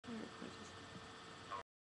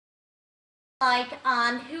Like,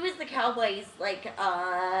 who is the Cowboys, like,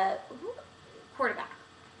 quarterback?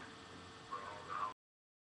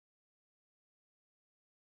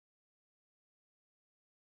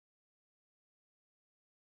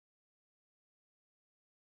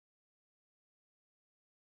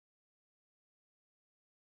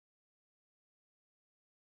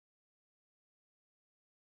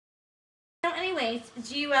 So anyways,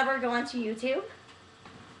 do you ever go onto YouTube?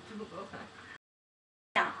 Okay.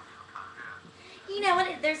 Yeah. You know what?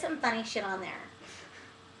 There's some funny shit on there.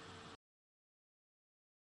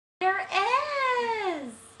 There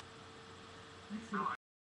is.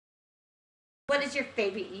 What is your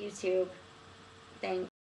favorite YouTube thing?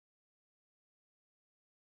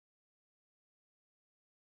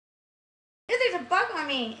 Ew, there's a bug on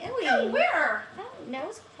me. Ew. No, where? I don't know.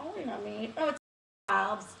 It's crawling on me. Oh, it's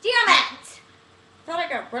Bob's. Damn it! I thought I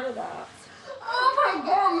got rid of that. Oh my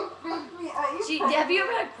god, Have you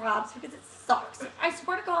ever had crabs? Because it sucks. I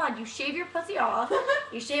swear to God, you shave your pussy off,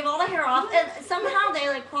 you shave all the hair off, and somehow they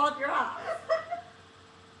like crawl up your ass.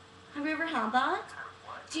 Have you ever had that?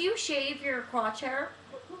 Do you shave your crotch hair?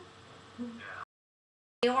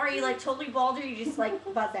 Or are you like totally bald, or you just like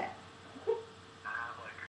buzz it?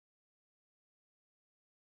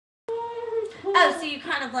 Oh, so you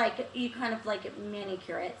kind of like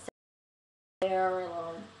manicure it. So there, a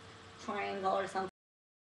little triangle or something.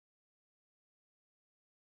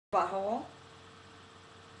 Butthole.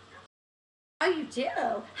 Oh, you do?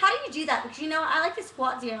 How do you do that? Because, you know, I like to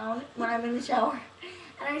squat down when I'm in the shower.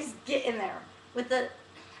 And I just get in there with the...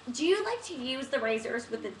 Do you like to use the razors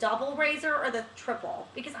with the double razor or the triple?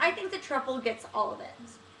 Because I think the triple gets all of it.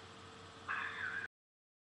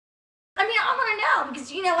 I mean, I want to know.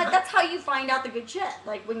 Because, you know what? That's how you find out the good shit.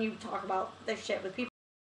 Like, when you talk about this shit with people.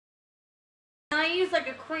 And I use, like,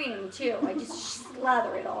 a cream, too. I just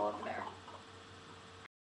slather it all over there.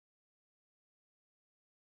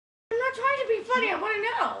 I'm not trying to be funny. I want to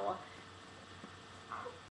know.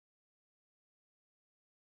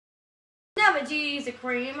 No, but do you use a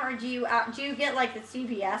cream, or do you get like the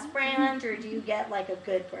CVS brand, or do you get like a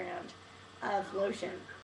good brand of lotion?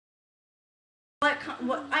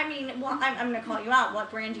 What I mean, well, I'm gonna call you out. What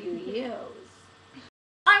brand do you use?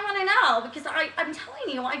 I want to know because I'm telling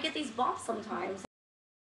you, I get these bumps sometimes.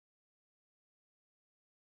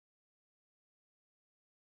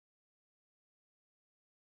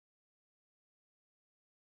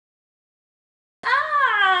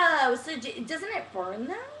 Oh, so doesn't it burn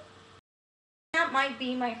them? That might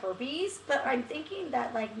be my herpes, but I'm thinking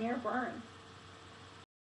that like near burn.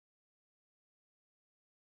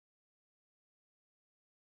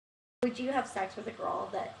 Would you have sex with a girl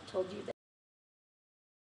that told you that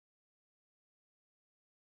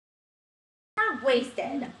you're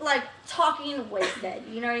wasted? Like talking wasted,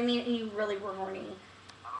 you know what I mean? And you really were horny.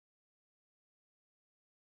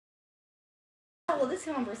 Oh, well, this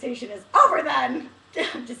conversation is over then.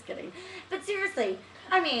 I'm just kidding. But seriously,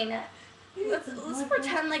 I mean, let's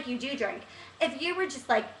pretend like you do drink. If you were just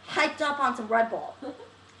like hyped up on some Red Bull,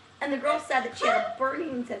 and the girl said that she had a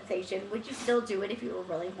burning sensation, would you still do it if you were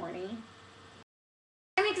really horny?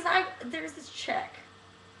 I mean, because there's this chick.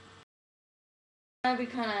 I'd be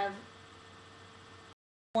kind of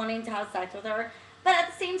wanting to have sex with her, but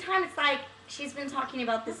at the same time, it's like she's been talking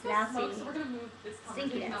about this nasty so we're gonna move this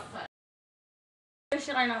conversation outside. So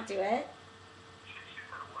should I not do it?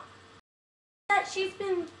 That she's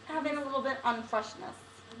been having a little bit unfreshness.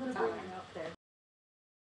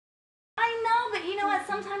 I know, but you know what?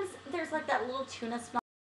 Sometimes there's like that little tuna smell.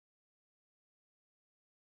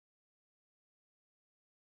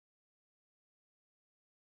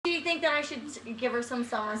 Do you think that I should give her some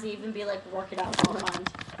Summer's Eve and be like, work it out for a month?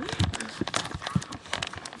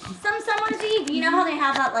 Some Summer's Eve, you know how they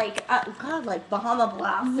have that like, God, like Bahama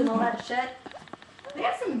Blast and all that shit? They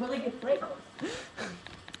have some really good flavors.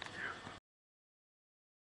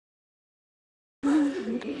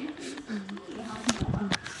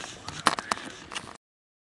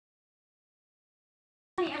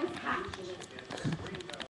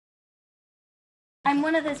 I'm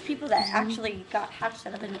one of those people that actually got hatched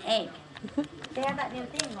out of an egg. They have that new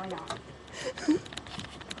thing going on.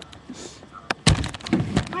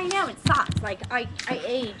 I know, it sucks. Like, I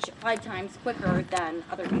age 5 times quicker than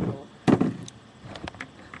other people.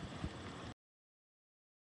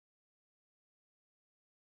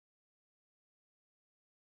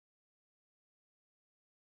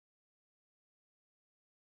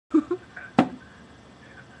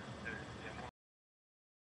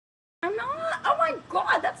 I'm not. Oh my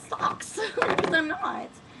God, that sucks. Because I'm not.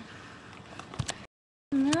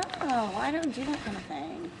 No, I don't do that kind of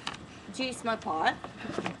thing. Do you smoke pot?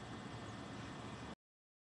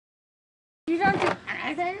 You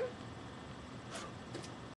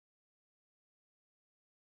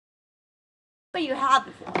But you have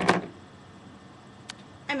before.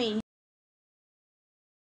 I mean,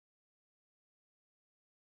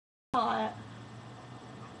 what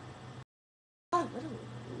a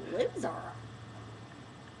loser.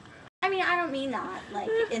 I mean, I don't mean that, like,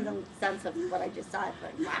 in the sense of what I just said,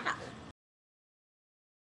 but wow.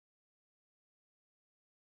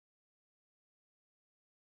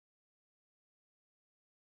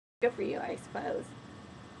 Good for you, I suppose.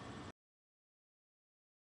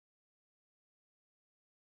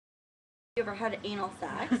 You ever had anal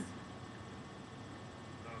sex?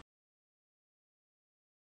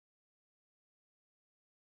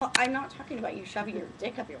 Well, I'm not talking about you shoving your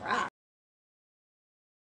dick up your ass.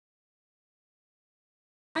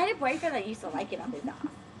 I had a boyfriend that used to like it up his ass.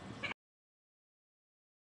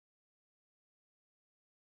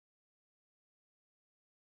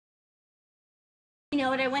 You know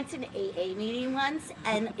what, I went to an AA meeting once,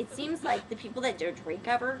 and it seems like the people that don't drink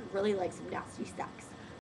ever really like some nasty sex.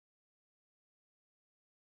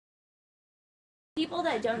 People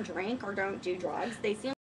that don't drink or don't do drugs, they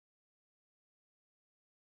seem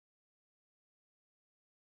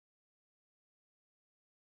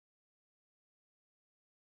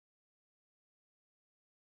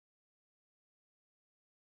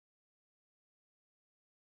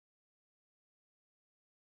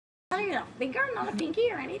not even a finger, not a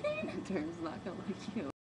pinky or anything. Term's not gonna like you.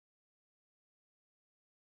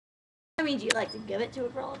 I mean, do you like to give it to a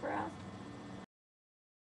girl up her ass?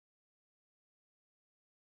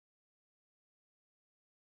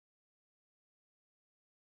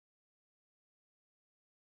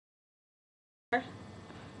 I'm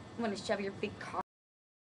gonna shove your big cock.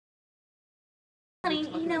 Honey,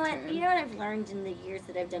 you know what? You know what I've learned in the years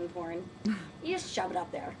that I've done porn? You just shove it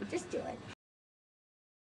up there. Just do it.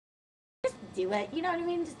 Just do it. You know what I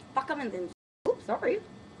mean? Just fuck them and then, oops, sorry.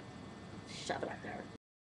 Shove it up there.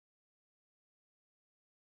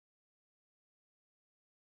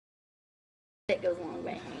 It goes a long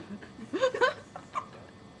way, honey.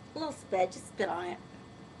 A little spit, just spit on it.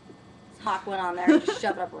 Just hawk one on there, just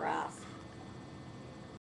shove it up her ass.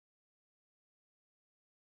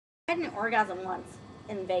 I had an orgasm once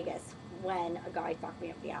in Vegas when a guy fucked me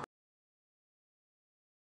up the ass.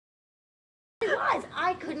 It was.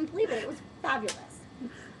 I couldn't believe it. It was fabulous.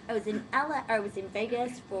 I was in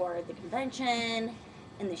Vegas for the convention,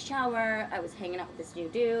 in the shower. I was hanging out with this new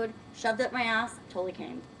dude. Shoved up my ass. Totally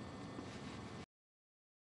came.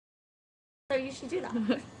 So you should do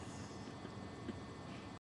that.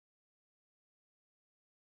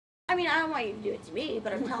 I mean, I don't want you to do it to me,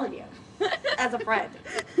 but I'm telling you, as a friend,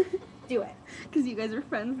 do it. Because you guys are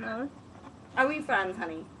friends now. Are we friends,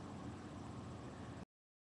 honey?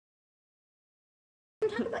 I'm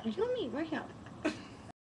talking about you and me right here.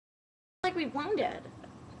 Like we bonded.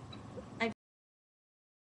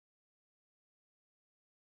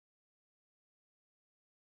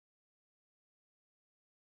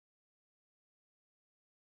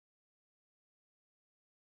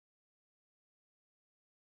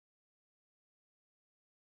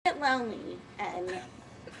 Get lonely and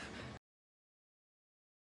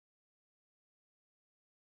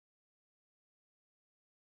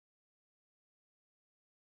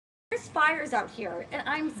there's fires out here and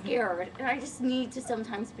I'm scared and I just need to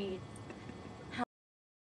sometimes be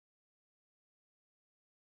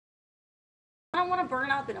I don't want to burn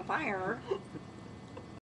up in a fire.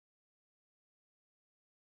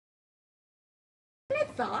 Wouldn't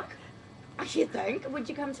it suck? You think? Would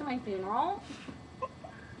you come to my funeral?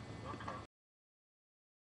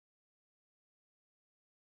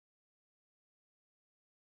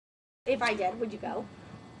 If I did, would you go?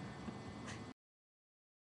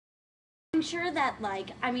 I'm sure that, like,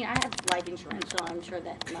 I mean, I have life insurance, so I'm sure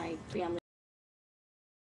that my family.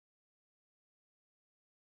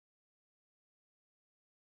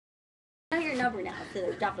 I know your number now, so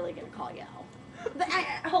they're definitely going to call you out. But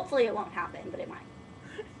hopefully it won't happen, but it might.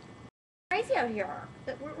 Crazy out here.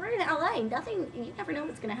 We're in LA. Nothing, you never know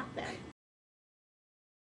what's going to happen.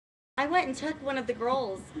 I went and took one of the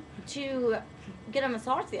girls to get a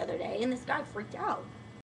massage the other day, and this guy freaked out.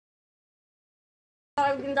 I thought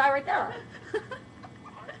I was going to die right there.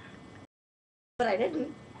 But I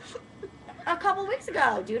didn't. A couple weeks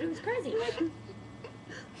ago, dude, it was crazy.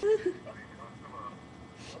 You're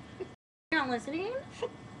not listening?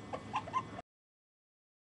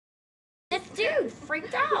 This dude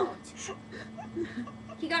freaked out.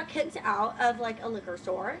 He got kicked out of like a liquor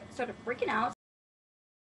store, started freaking out.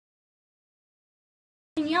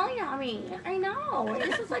 And yelling at me. I know.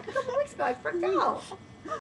 This was like a couple weeks ago. I freaked out.